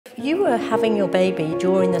you were having your baby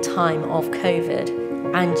during the time of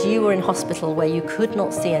COVID and you were in hospital where you could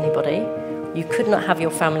not see anybody, you could not have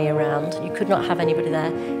your family around, you could not have anybody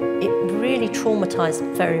there, it really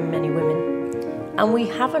traumatised very many women. And we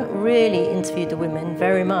haven't really interviewed the women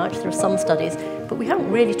very much. There are some studies, but we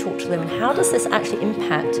haven't really talked to them. How does this actually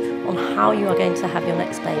impact on how you are going to have your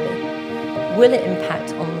next baby? Will it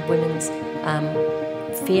impact on women's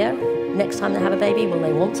fear next time they have a baby? Will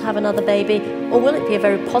they want to have another baby? Or will it be a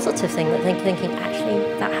very positive thing that they're thinking, actually,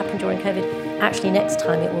 that happened during COVID, actually next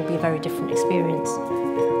time it will be a very different experience?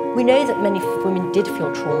 We know that many women did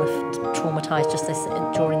feel traumatised just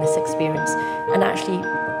during this experience, and actually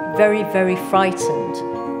very, very frightened,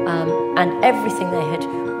 and everything they had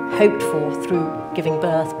hoped for through giving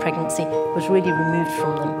birth, pregnancy, was really removed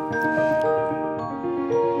from them.